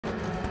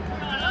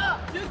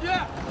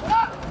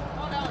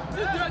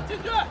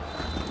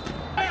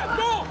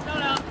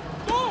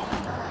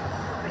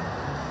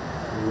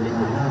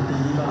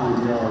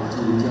要注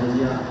意交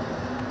接啊。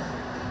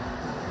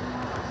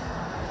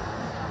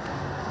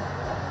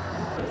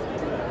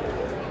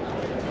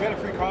 You get a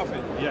free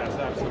coffee? Yes,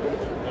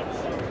 absolutely. Yes.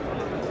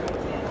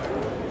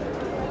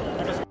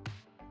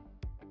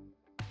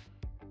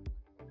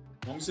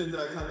 我们现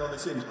在看到的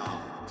现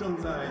场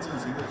正在进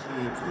行的是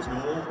足球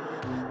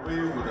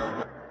威武的。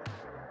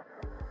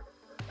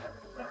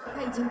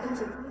他已经开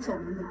始攻守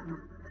为难了。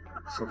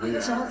守门员。这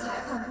个时候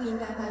裁判不应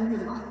该干预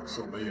吗？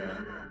守门员。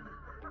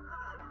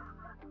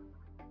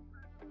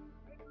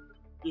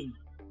进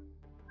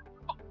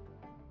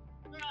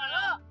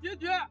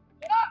去！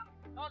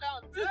漂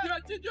亮！进去！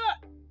进去！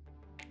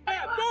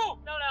哎，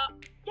动！漂亮！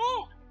动！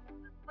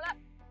回来！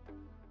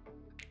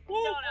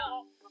动！漂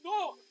亮！动！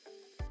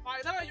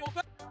海泰有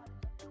分。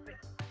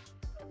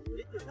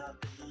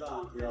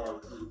要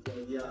注意交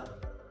接啊。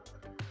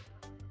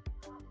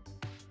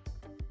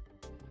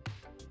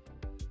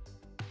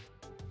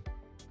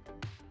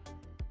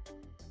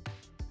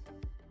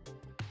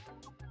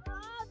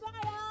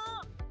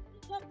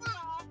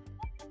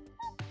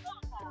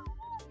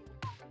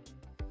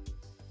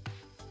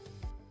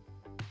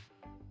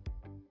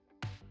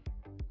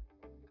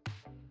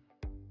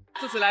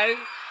 这次来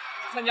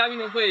参加运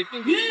动会，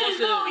并不是说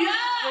是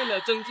为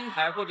了争金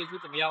牌或者是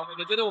怎么样。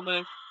我觉得我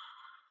们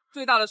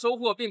最大的收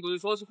获，并不是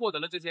说是获得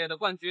了这些的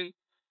冠军，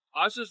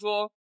而是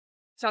说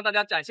向大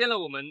家展现了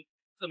我们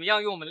怎么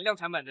样用我们的量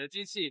产版的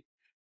机器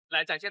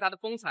来展现它的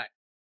风采。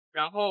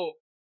然后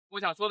我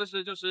想说的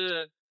是，就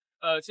是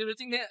其实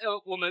今天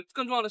我们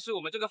更重要的是我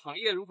们这个行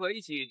业如何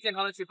一起健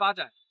康的去发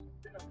展。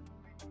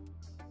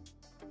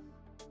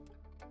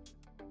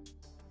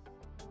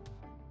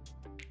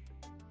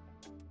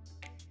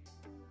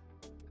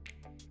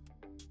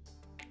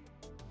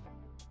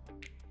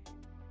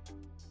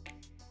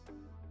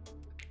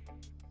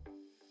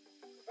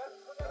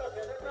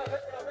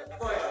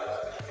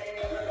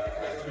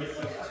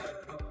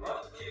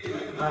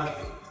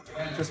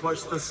 Just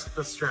watch the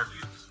strap.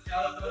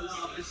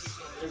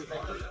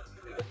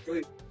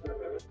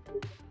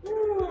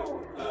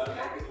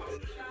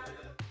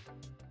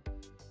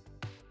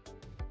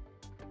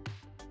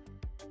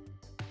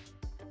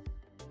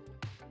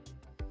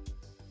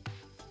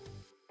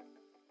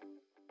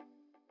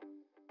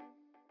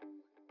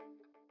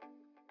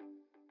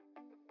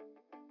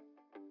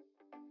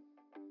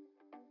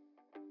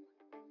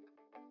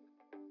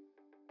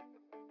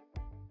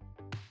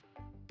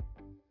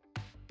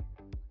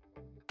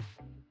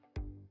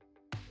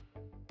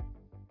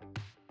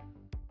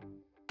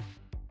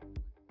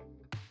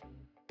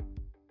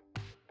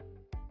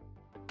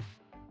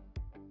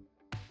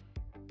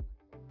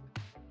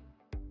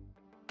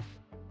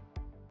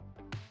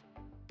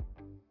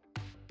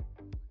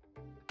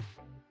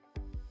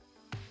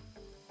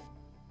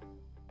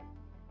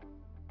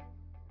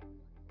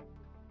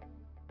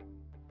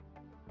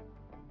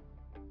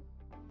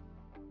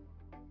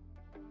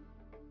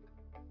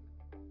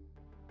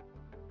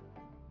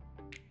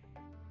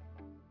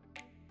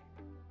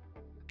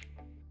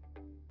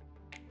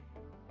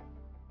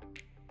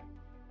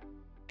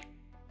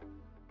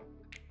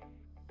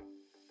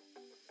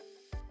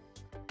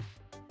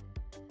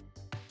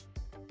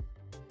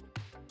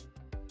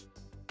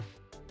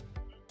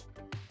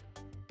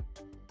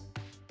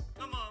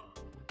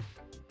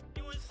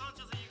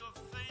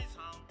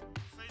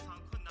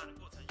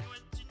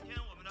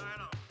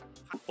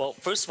 Well,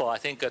 first of all, I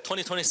think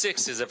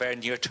 2026 is a very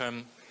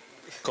near-term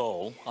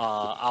goal.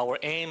 Our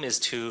aim is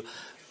to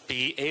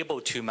be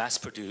able to mass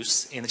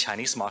produce in the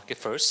Chinese market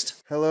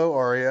first. Hello,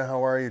 Aria.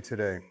 How are you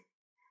today?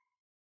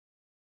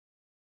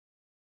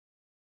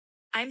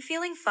 I'm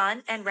feeling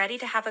fun and ready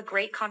to have a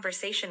great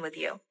conversation with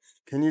you.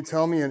 Can you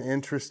tell me an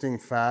interesting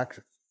fact?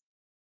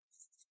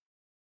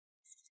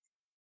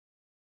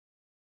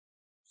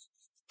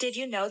 Did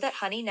you know that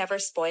honey never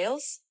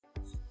spoils?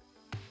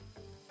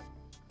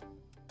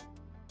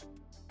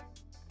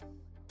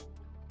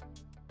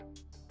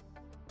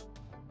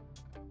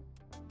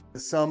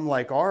 Some,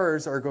 like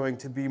ours, are going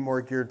to be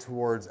more geared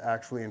towards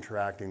actually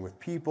interacting with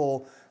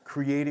people,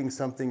 creating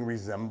something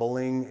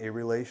resembling a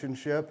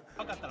relationship.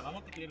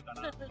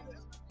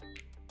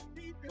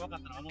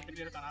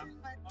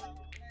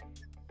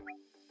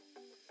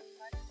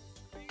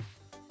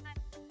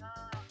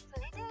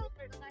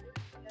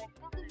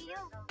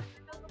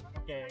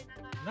 Okay.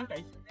 なんか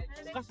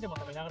お菓子でも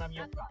食べながら見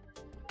ようか。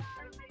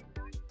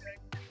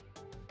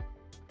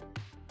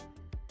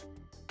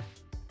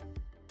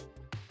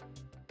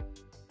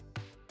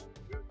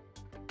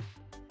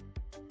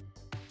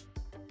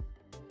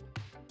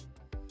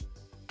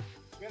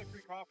Get a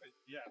free coffee?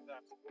 Yes,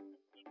 absolutely.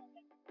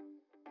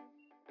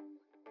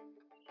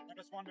 I'm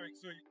just wondering,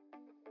 so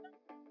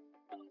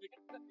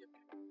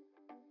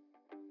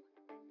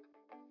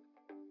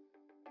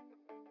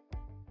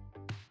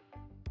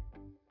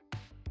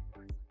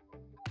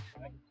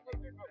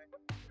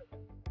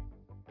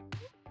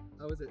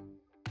How is it?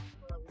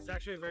 it's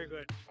actually very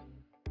good.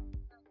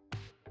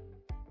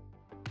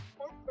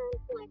 All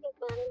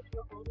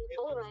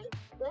right,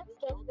 let's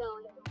get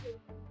going.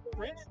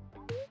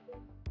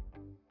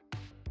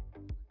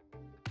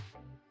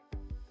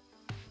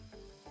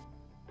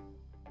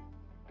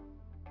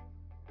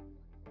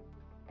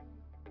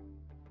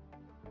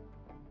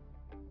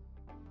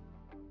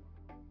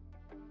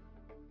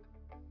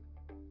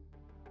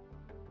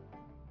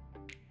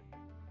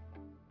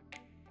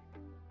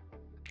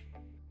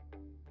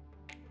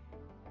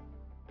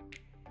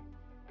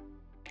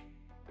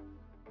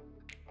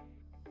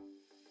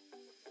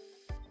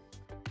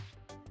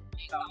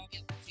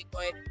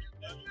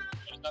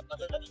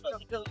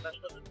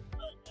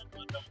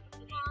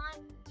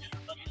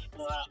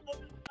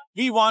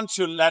 We want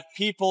to let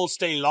people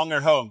stay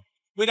longer home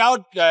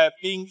without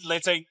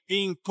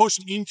being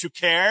pushed into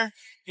care.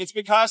 It's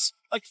because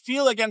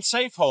feel again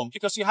safe home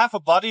because you have a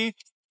body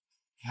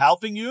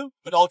helping you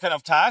with all kind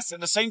of tasks,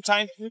 and at the same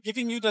time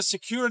giving you the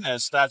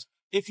secureness that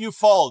if you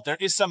fall, there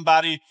is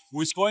somebody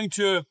who is going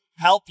to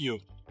help you.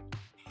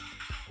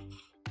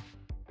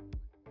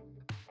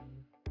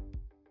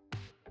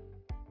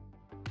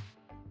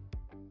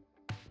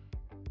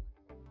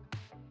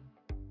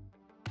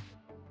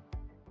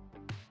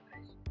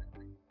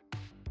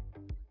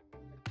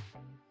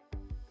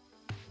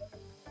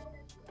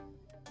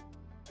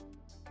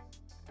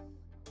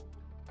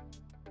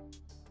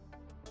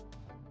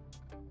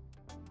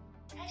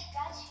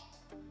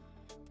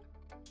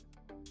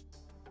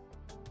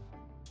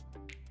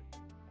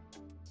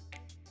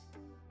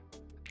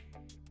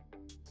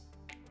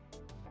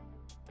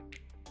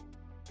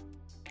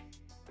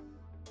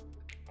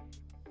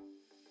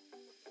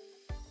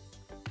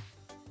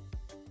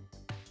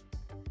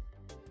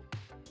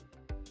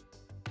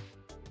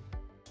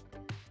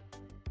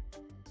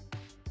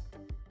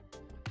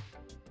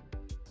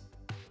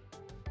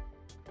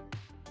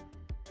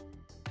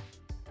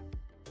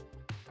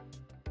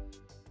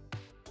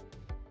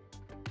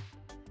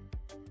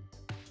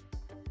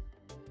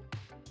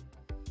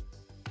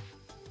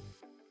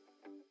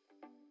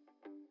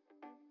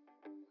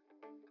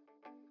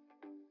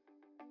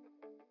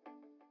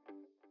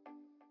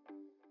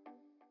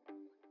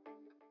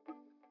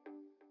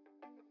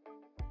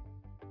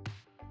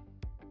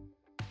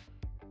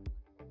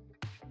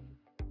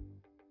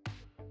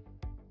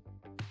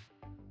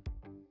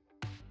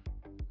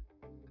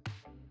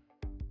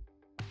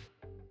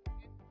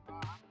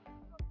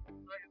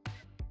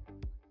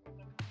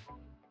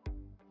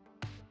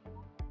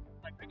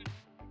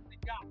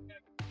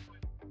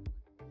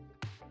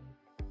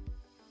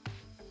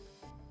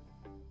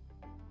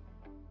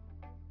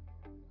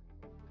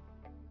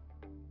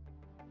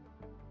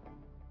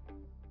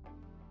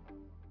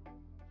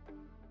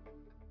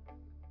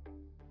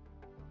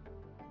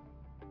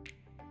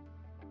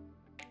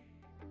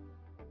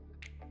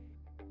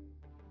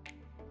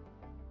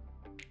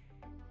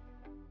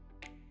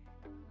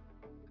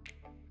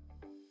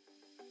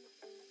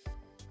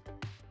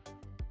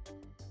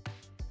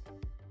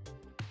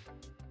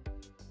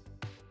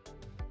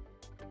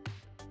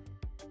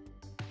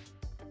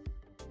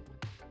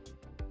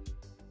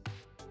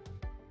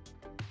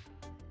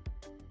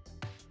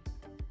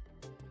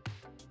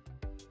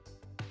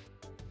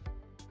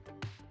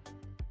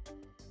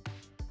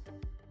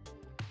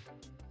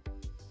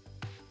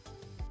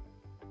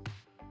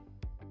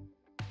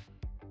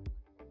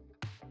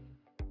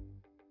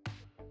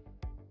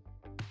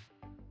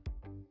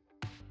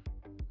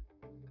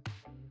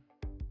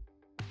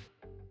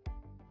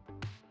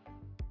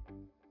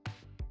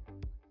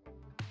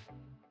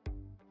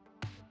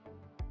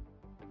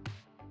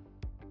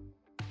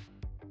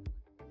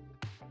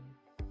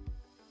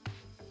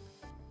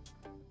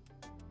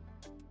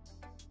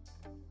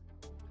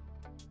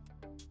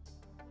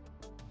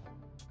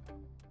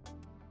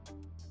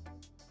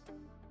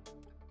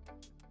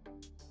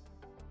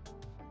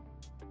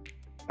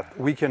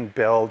 We can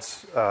build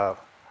a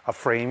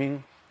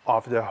framing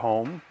of the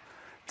home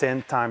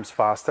 10 times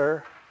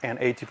faster and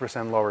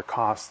 80% lower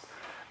cost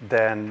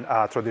than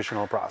a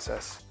traditional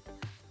process.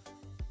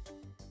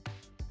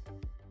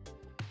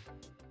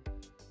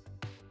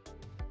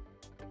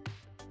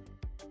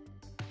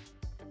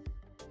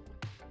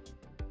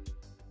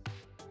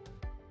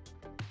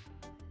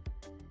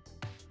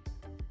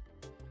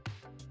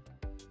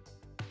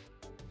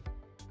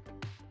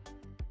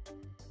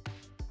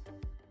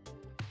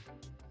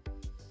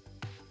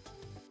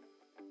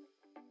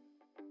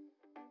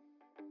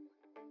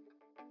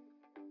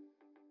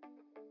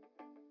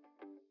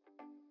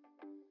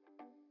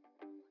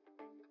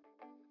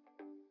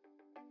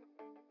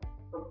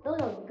都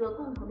有一个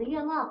共同的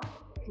愿望，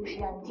就是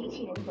让机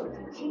器人走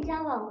进千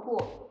家万户，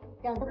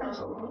让被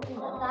手工研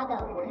发的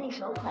国内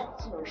首款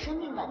具有生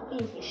命感的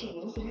便携式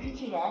人形机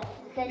器人。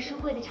在书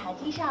柜的茶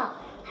几上，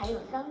还有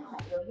3款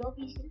由幽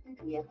闭小自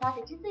主研发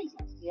的针对小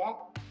学。